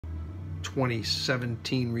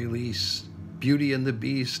2017 release, Beauty and the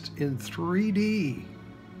Beast in 3D.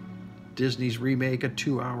 Disney's remake, a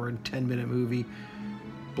 2-hour and 10-minute movie.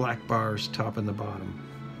 Black bars, top and the bottom.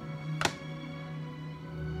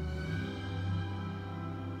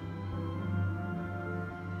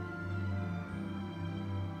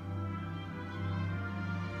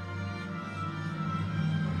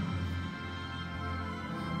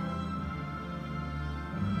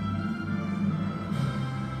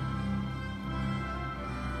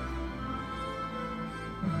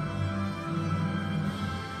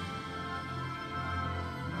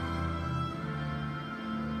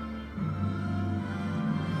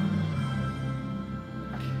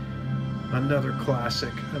 Another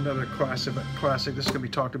classic. This is going to be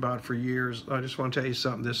talked about for years. I just want to tell you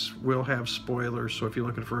something. This will have spoilers, so if you're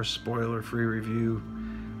looking for a spoiler-free review,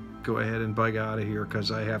 go ahead and bug out of here,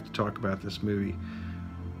 because I have to talk about this movie.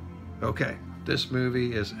 Okay, this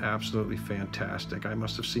movie is absolutely fantastic. I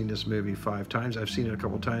must have seen this movie 5 times. I've seen it a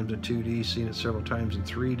couple times in 2D, seen it several times in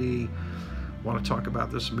 3D. I want to talk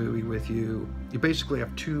about this movie with you. You basically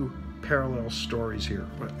have 2 parallel stories here.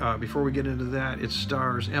 Before we get into that, it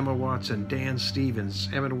stars Emma Watson, Dan Stevens.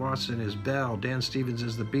 Emma Watson is Belle, Dan Stevens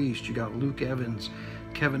is the Beast. You got Luke Evans,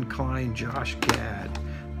 Kevin Kline, Josh Gad.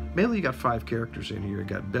 Mainly you got 5 characters in here. You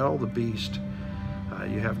got Belle the Beast,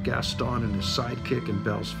 you have Gaston and his sidekick, and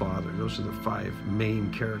Belle's father. Those are the 5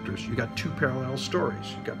 main characters. You got 2 parallel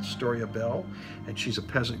stories. You got the story of Belle, and she's a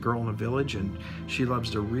peasant girl in a village, and she loves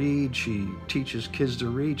to read. She teaches kids to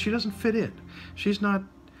read. She doesn't fit in. She's not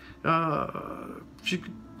doesn't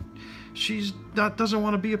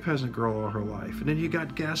want to be a peasant girl all her life. And then you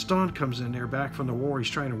got Gaston comes in there back from the war.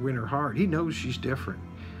 He's trying to win her heart. He knows she's different,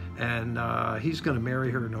 and he's going to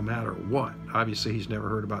marry her no matter what. Obviously, he's never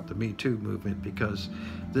heard about the Me Too movement, because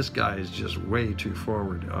this guy is just way too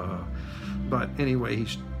forward. But anyway, he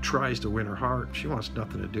tries to win her heart. She wants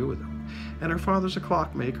nothing to do with him. And her father's a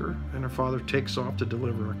clockmaker, and her father takes off to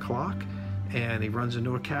deliver a clock, and he runs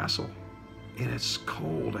into a castle. And it's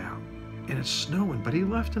cold out, and it's snowing, but he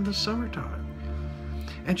left in the summertime.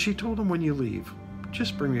 And she told him, when you leave,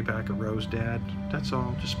 just bring me back a rose, Dad. That's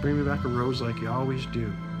all. Just bring me back a rose like you always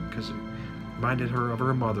do, because it reminded her of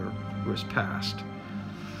her mother, who has passed.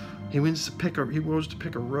 He goes to pick a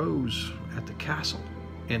rose at the castle,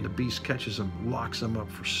 and the Beast catches him, locks him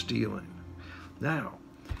up for stealing. Now,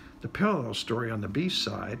 the parallel story on the Beast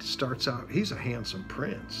side starts out, he's a handsome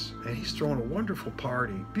prince, and he's throwing a wonderful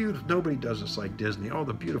party. Beautiful. Nobody does this like Disney. All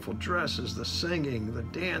the beautiful dresses, the singing, the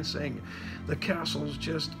dancing. The castle is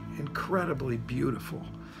just incredibly beautiful.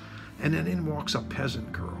 And then in walks a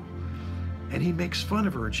peasant girl, and he makes fun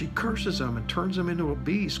of her, and she curses him and turns him into a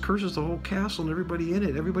beast, curses the whole castle and everybody in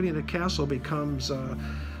it. Everybody in the castle becomes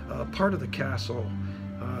part of the castle.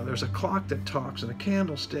 There's a clock that talks and a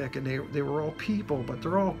candlestick, and they were all people, but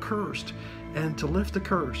they're all cursed. And to lift the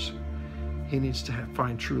curse, he needs to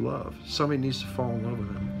find true love. Somebody needs to fall in love with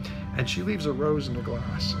him. And she leaves a rose in the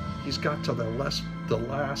glass. He's got till the last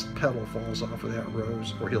petal falls off of that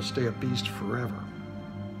rose, or he'll stay a beast forever.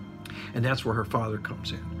 And that's where her father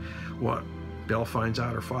comes in. What? Belle finds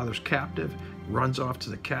out her father's captive, runs off to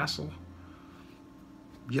the castle,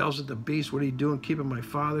 yells at the Beast, "What are you doing keeping my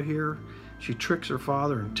father here?" She tricks her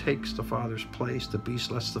father and takes the father's place. The Beast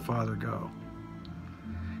lets the father go.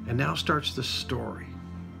 And now starts the story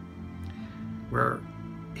where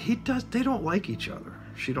they don't like each other.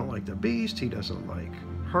 She don't like the Beast, he doesn't like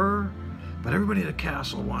her, but everybody in the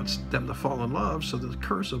castle wants them to fall in love so the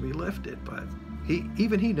curse will be lifted. But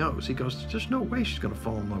even he knows. He goes, there's no way she's going to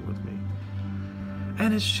fall in love with me.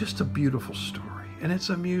 And it's just a beautiful story. And it's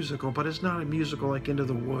a musical, but it's not a musical like Into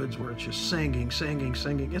the Woods where it's just singing.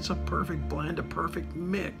 It's a perfect blend, a perfect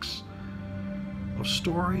mix of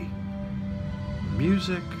story,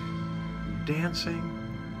 music, dancing.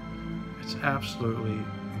 It's absolutely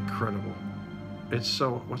incredible. It's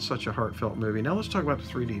such a heartfelt movie. Now let's talk about the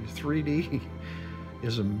 3D. The 3D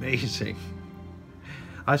is amazing.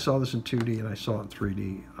 I saw this in 2D and I saw it in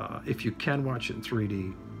 3D. If you can watch it in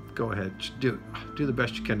 3D, go ahead. Just do the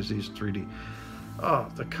best you can to see it in 3D. Oh,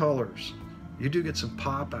 the colors. You do get some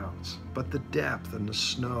pop-outs, but the depth and the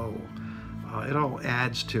snow, it all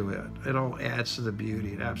adds to it. It all adds to the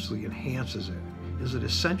beauty. It absolutely enhances it. Is it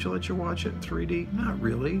essential that you watch it in 3D? Not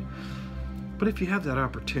really. But if you have that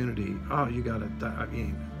opportunity, oh, you got it. I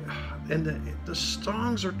mean, and the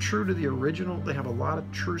songs are true to the original. They have a lot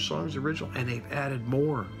of true songs original, and they've added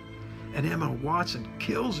more. And Emma Watson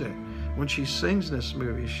kills it. When she sings in this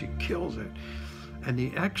movie, she kills it. And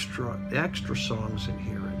the extra songs in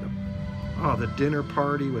here, and the dinner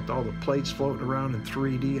party with all the plates floating around in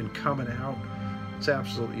 3D and coming out, it's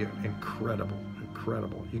absolutely incredible.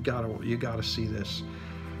 incredible. You gotta see this.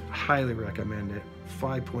 Highly recommend it.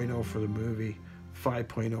 5.0 for the movie,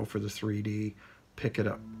 5.0 for the 3D. Pick it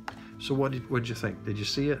up. So what'd you think? Did you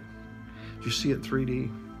see it? Did you see it in 3D?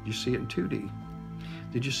 Did you see it in 2D?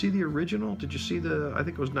 Did you see the original? Did you see I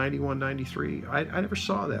think it was 91, 93? I never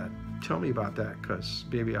saw that. Tell me about that, because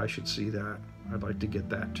maybe I should see that. I'd like to get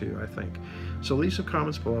that too, I think. So leave some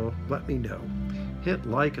comments below. Let me know. Hit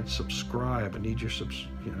like and subscribe. I need you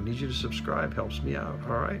to subscribe. Helps me out.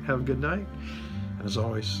 All right. Have a good night. And as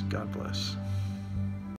always, God bless.